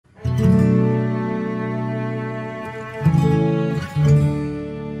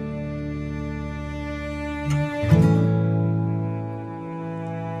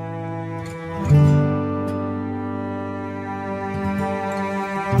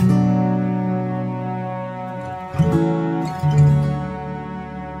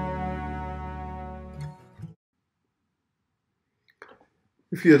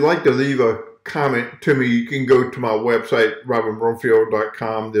If you'd like to leave a comment to me, you can go to my website,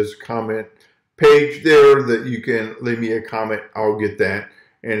 robinbrumfield.com. There's a comment page there that you can leave me a comment. I'll get that.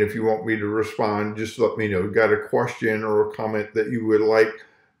 And if you want me to respond, just let me know. Got a question or a comment that you would like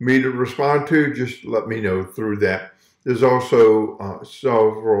me to respond to, just let me know through that. There's also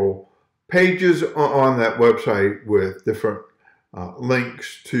several pages on that website with different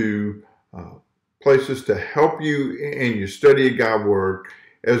links to places to help you in your study of God's Word,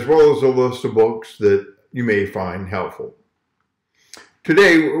 as well as a list of books that you may find helpful.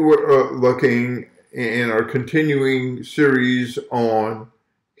 Today, we're looking in our continuing series on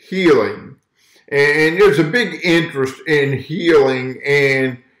healing. And there's a big interest in healing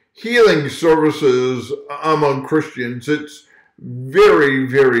and healing services among Christians. It's very,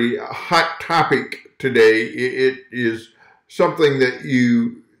 very hot topic today. It is something that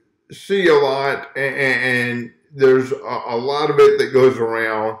you see a lot, and there's a lot of it that goes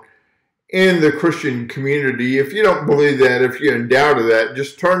around in the Christian community. If you don't believe that, if you're in doubt of that,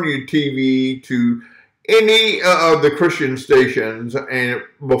 just turn your TV to any of the Christian stations, and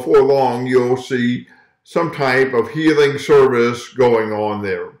before long you'll see some type of healing service going on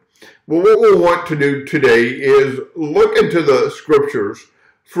there. Well, what we'll want to do today is look into the scriptures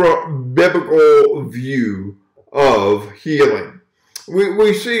from a biblical view of healing.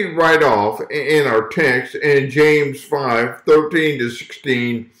 We see right off in our text in James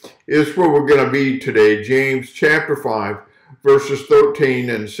 5:13-16 is where we're going to be today. James chapter 5, verses 13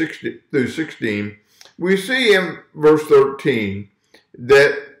 and 16. We see in verse 13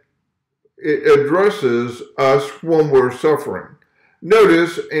 that it addresses us when we're suffering.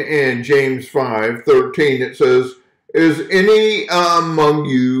 Notice in James 5:13 it says, "Is any among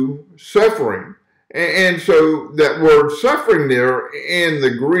you suffering?" And so that word suffering there in the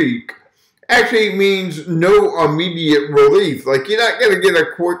Greek actually means no immediate relief. Like, you're not going to get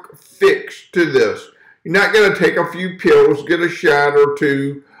a quick fix to this. You're not going to take a few pills, get a shot or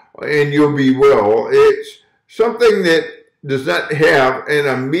two, and you'll be well. It's something that does not have an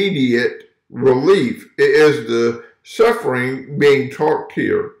immediate relief. It is the suffering being talked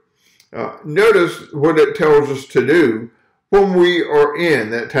here. Notice what it tells us to do when we are in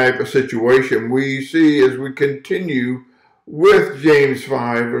that type of situation. We see as we continue with James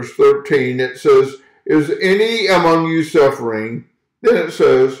 5, verse 13, it says, "Is any among you suffering?" Then it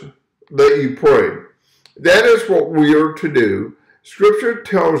says, "Let you pray." That is what we are to do. Scripture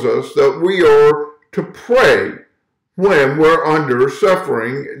tells us that we are to pray when we're under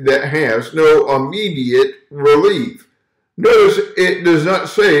suffering that has no immediate relief. Notice it does not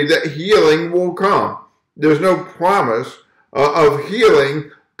say that healing will come. There's no promise of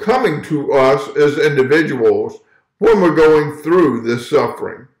healing coming to us as individuals when we're going through this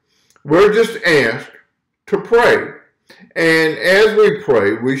suffering. We're just asked to pray. And as we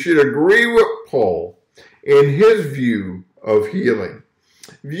pray, we should agree with Paul in his view of healing.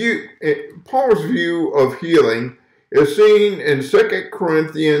 Paul's view of healing is seen in 2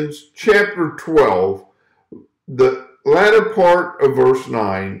 Corinthians chapter 12, the latter part of verse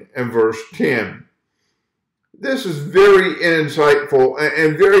 9 and verse 10. This is very insightful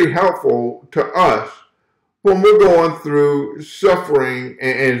and very helpful to us when we're going through suffering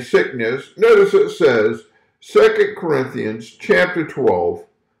and sickness. Notice it says, 2 Corinthians chapter 12,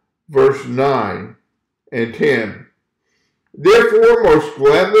 verse 9 and 10. "Therefore, most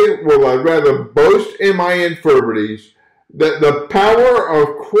gladly will I rather boast in my infirmities, that the power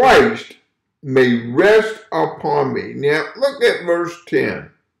of Christ may rest upon me." Now, look at verse 10.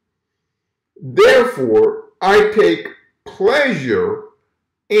 "Therefore, I take pleasure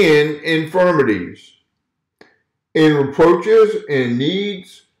in infirmities, in reproaches, in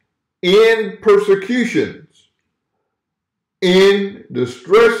needs, in persecutions, in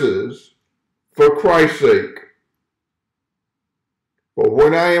distresses, for Christ's sake. For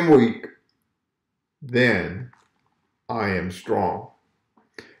when I am weak, then I am strong."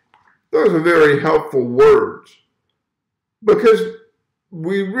 Those are very helpful words, because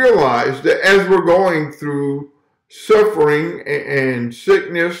we realize that as we're going through suffering and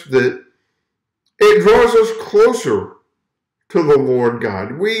sickness, that it draws us closer to the Lord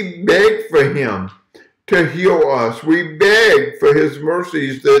God. We beg for Him to heal us. We beg for His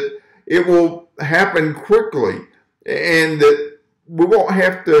mercies that it will happen quickly and that we won't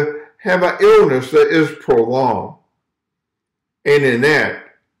have to have an illness that is prolonged. And in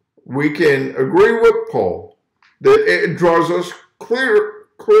that, we can agree with Paul that it draws us clearer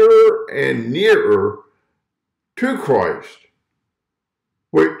and nearer to Christ,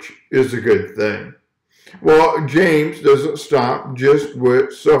 which is a good thing. Well, James doesn't stop just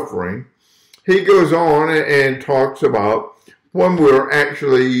with suffering. He goes on and talks about when we're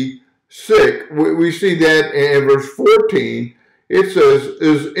actually sick. We see that in verse 14. It says,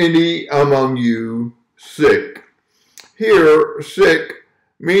 is any among you sick? Here, sick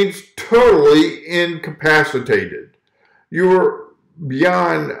means totally incapacitated. You are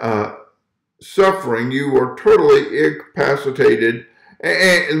beyond suffering. You are totally incapacitated.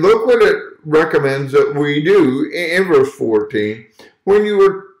 And look what it recommends that we do in verse 14. When you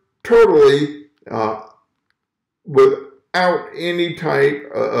are totally without any type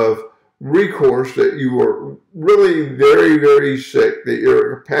of recourse, that you are really very, very sick, that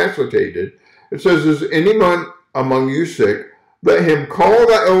you're incapacitated. It says, is anyone among you sick? Let him call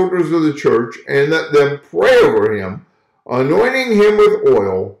the elders of the church and let them pray over him, anointing him with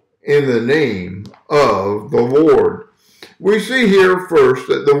oil in the name of the Lord. We see here first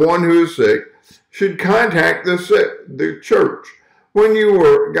that the one who is sick should contact the church. When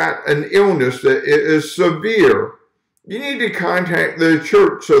you got an illness that is severe, you need to contact the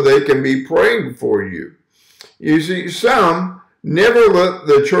church so they can be praying for you. You see, some never let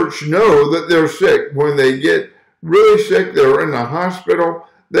the church know that they're sick. When they get really sick, they're in the hospital,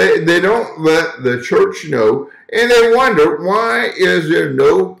 they don't let the church know, and they wonder, why is there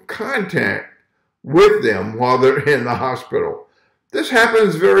no contact with them while they're in the hospital? This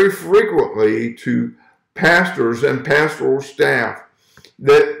happens very frequently to pastors and pastoral staff,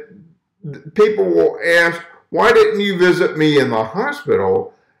 that people will ask, why didn't you visit me in the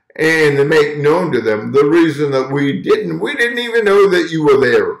hospital? And to make known to them the reason that we didn't even know that you were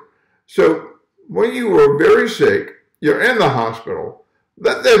there. So when you are very sick, you're in the hospital,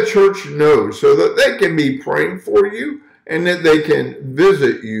 let the church know so that they can be praying for you and that they can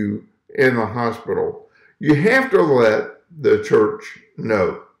visit you in the hospital. You have to let the church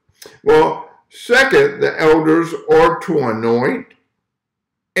know. Well, second, the elders are to anoint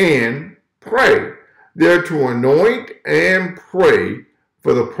and pray. They're to anoint and pray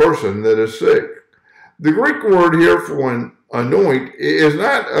for the person that is sick. The Greek word here for anoint is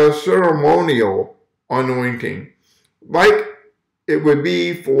not a ceremonial anointing like it would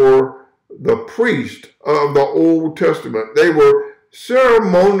be for the priest of the Old Testament. They were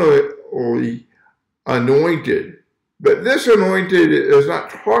ceremonially anointed, but this anointed is not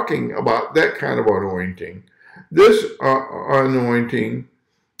talking about that kind of anointing. This anointing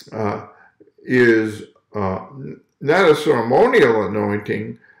is not a ceremonial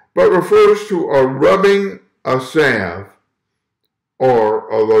anointing, but refers to a rubbing a salve or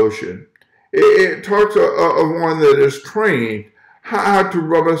a lotion. It talks of one that is trained how to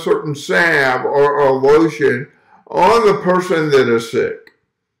rub a certain salve or a lotion on the person that is sick.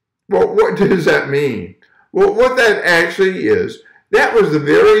 Well, what does that mean? Well, what that actually is, that was the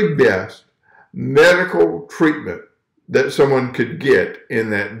very best medical treatment that someone could get in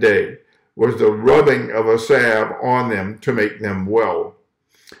that day, was the rubbing of a salve on them to make them well.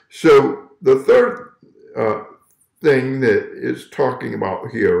 So the third thing that it's talking about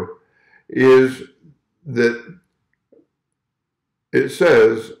here is that it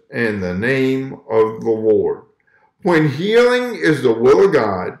says, in the name of the Lord. When healing is the will of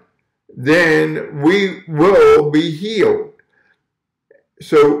God, then we will be healed.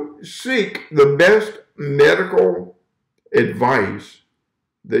 So seek the best medical advice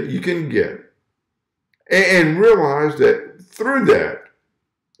that you can get, and realize that through that,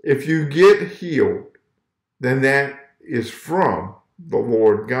 if you get healed, then that is from the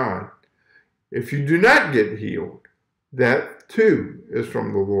Lord God. If you do not get healed, that too is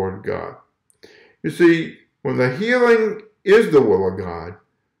from the Lord God. You see, when the healing is the will of God,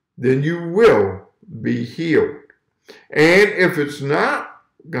 then you will be healed. And if it's not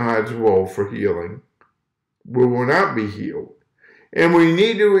God's will for healing, we will not be healed. And we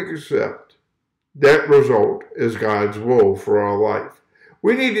need to accept that result as God's will for our life.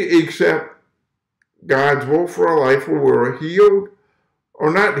 We need to accept God's will for our life where we're healed or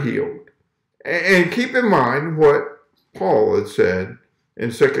not healed. And keep in mind what Paul had said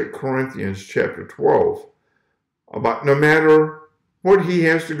in 2 Corinthians chapter 12 about no matter what he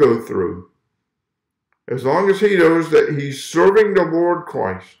has to go through, as long as he knows that he's serving the Lord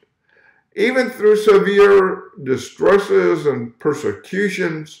Christ, even through severe distresses and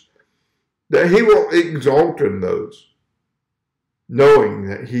persecutions, that he will exalt in those, knowing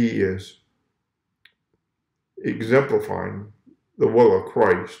that he is exemplifying the will of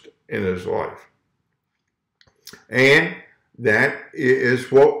Christ in his life. And that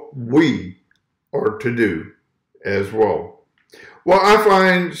is what we are to do as well. Well, I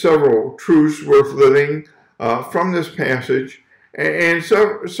find several truths worth living from this passage, and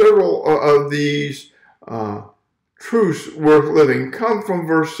several of these truths worth living come from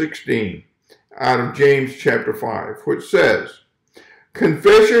verse 16 out of James chapter 5, which says,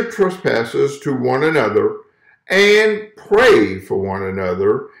 Confess your trespasses to one another and pray for one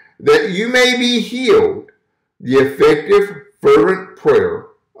another that you may be healed. The effective, fervent prayer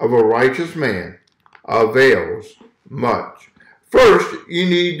of a righteous man avails much. First, you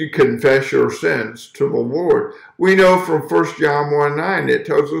need to confess your sins to the Lord. We know from 1 John 1:9, it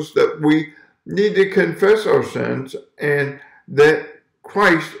tells us that we need to confess our sins and that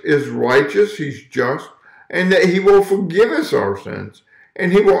Christ is righteous, he's just, and that he will forgive us our sins,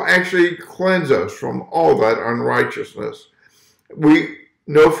 and he will actually cleanse us from all that unrighteousness. We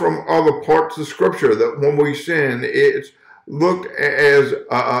know from other parts of Scripture that when we sin, it's looked as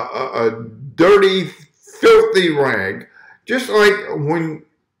a dirty, filthy rag. Just like when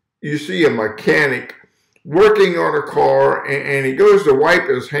you see a mechanic working on a car and he goes to wipe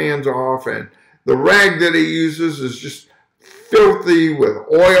his hands off and the rag that he uses is just filthy with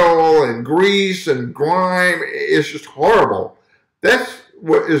oil and grease and grime. It's just horrible. That's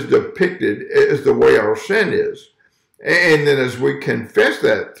what is depicted as the way our sin is. And then as we confess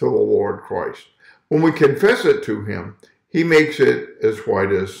that to the Lord Christ, when we confess it to him, he makes it as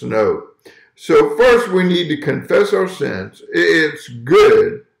white as snow. So first we need to confess our sins. It's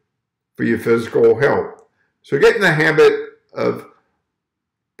good for your physical health. So get in the habit of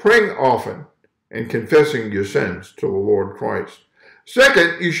praying often and confessing your sins to the Lord Christ.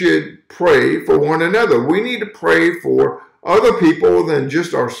 Second, you should pray for one another. We need to pray for other people than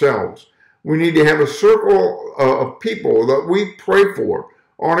just ourselves. We need to have a circle of people that we pray for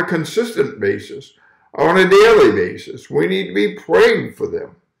on a consistent basis, on a daily basis. We need to be praying for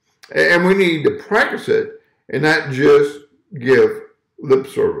them. And we need to practice it and not just give lip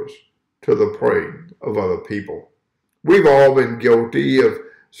service to the praying of other people. We've all been guilty of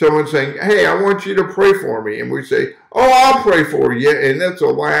someone saying, hey, I want you to pray for me. And we say, oh, I'll pray for you. And that's the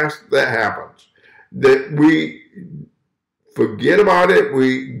last that happens. That we forget about it.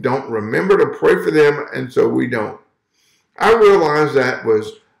 We don't remember to pray for them. And so we don't. I realized that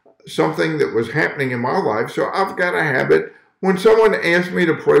was something that was happening in my life. So I've got a habit. When someone asks me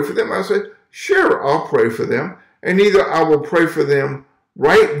to pray for them, I say, sure, I'll pray for them. And either I will pray for them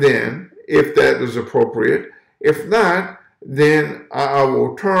right then, if that is appropriate. If not, then I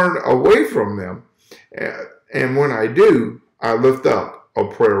will turn away from them. And when I do, I lift up a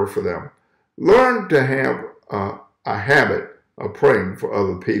prayer for them. Learn to have a habit of praying for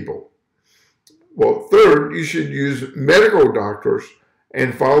other people. Well, third, you should use medical doctors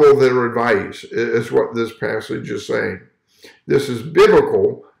and follow their advice, is what this passage is saying. This is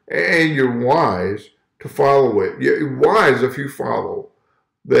biblical, and you're wise to follow it. You're wise if you follow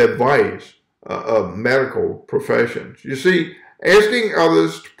the advice of medical professions. You see, asking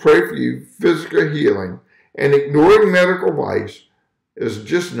others to pray for you physical healing and ignoring medical advice is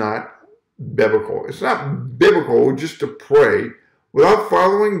just not biblical. It's not biblical just to pray without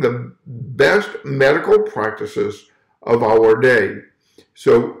following the best medical practices of our day.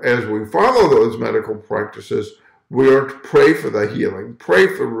 So as we follow those medical practices, we are to pray for the healing, pray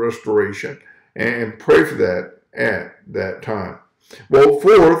for restoration, and pray for that at that time. Well,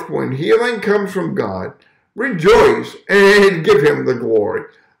 fourth, when healing comes from God, rejoice and give him the glory.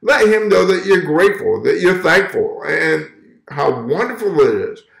 Let him know that you're grateful, that you're thankful, and how wonderful it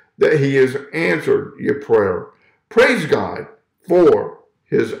is that he has answered your prayer. Praise God for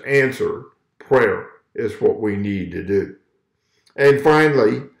his answered prayer is what we need to do. And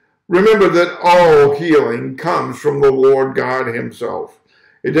finally, remember that all healing comes from the Lord God himself.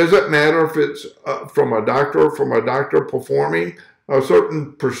 It doesn't matter if it's from a doctor performing a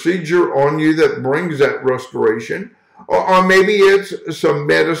certain procedure on you that brings that restoration, or maybe it's some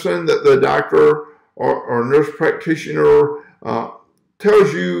medicine that the doctor or nurse practitioner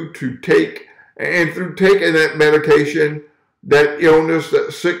tells you to take, and through taking that medication, that illness,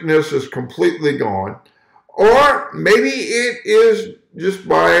 that sickness is completely gone. Or maybe it is just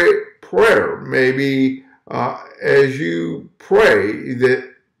by prayer. Maybe as you pray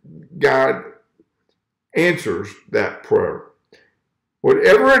that God answers that prayer.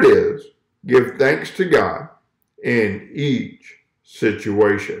 Whatever it is, give thanks to God in each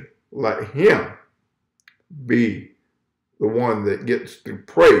situation. Let him be the one that gets the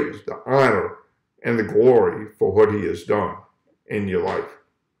praise, the honor, and the glory for what he has done in your life.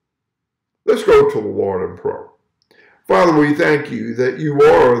 Let's go to the Lord in prayer. Father, we thank you that you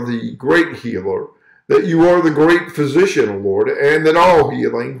are the great healer, that you are the great physician, Lord, and that all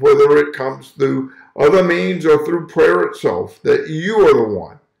healing, whether it comes through other means or through prayer itself, that you are the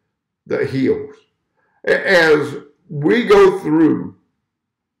one that heals. As we go through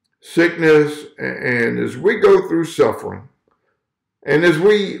sickness and as we go through suffering, and as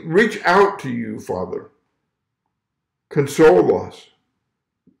we reach out to you, Father, console us,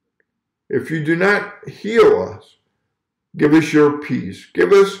 If you do not heal us, give us your peace.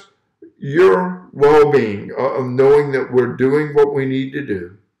 Give us your well-being of knowing that we're doing what we need to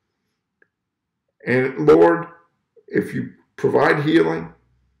do. And Lord, if you provide healing,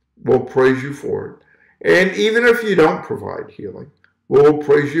 we'll praise you for it. And even if you don't provide healing, we'll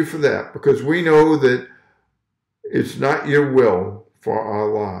praise you for that, because we know that it's not your will for our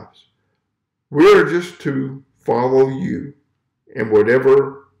lives. We're just to follow you in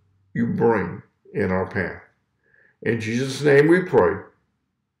whatever you bring in our path. In Jesus' name we pray.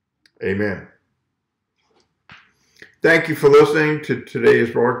 Amen. Thank you for listening to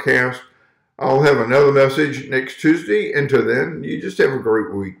today's broadcast. I'll have another message next Tuesday. Until then, you just have a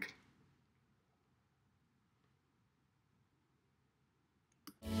great week.